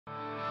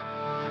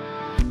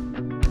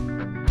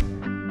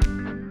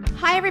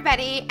Hi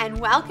everybody, and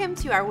welcome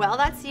to our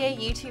Well.ca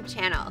YouTube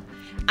channel.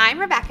 I'm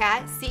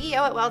Rebecca, CEO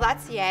at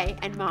Well.ca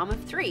and mom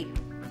of 3.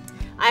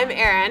 I'm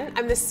Erin,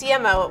 I'm the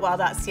CMO at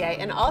Well.ca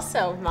and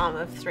also mom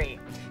of 3.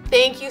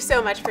 Thank you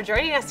so much for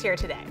joining us here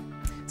today.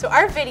 So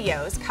our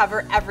videos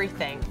cover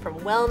everything from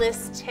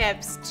wellness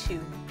tips to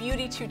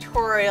beauty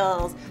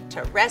tutorials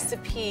to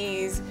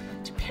recipes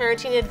to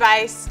parenting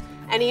advice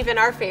and even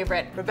our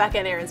favorite, Rebecca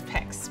and Erin's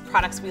picks,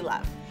 products we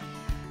love.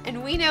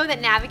 And we know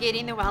that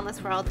navigating the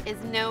wellness world is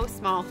no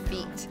small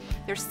feat.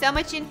 There's so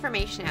much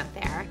information out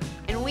there,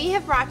 and we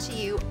have brought to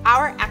you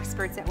our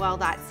experts at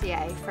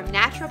Well.ca, from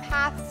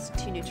naturopaths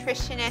to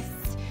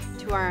nutritionists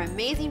to our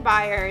amazing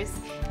buyers,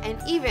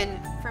 and even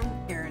from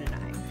Erin and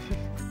I.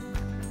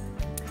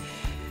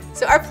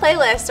 So our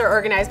playlists are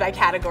organized by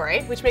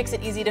category, which makes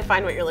it easy to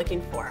find what you're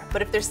looking for.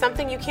 But if there's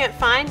something you can't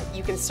find,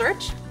 you can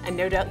search, and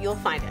no doubt you'll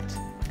find it.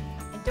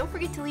 And don't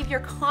forget to leave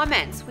your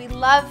comments. We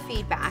love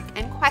feedback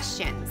and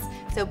questions,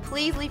 so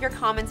please leave your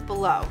comments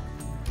below.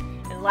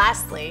 And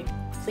lastly,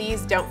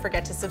 please don't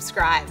forget to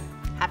subscribe.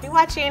 Happy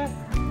watching!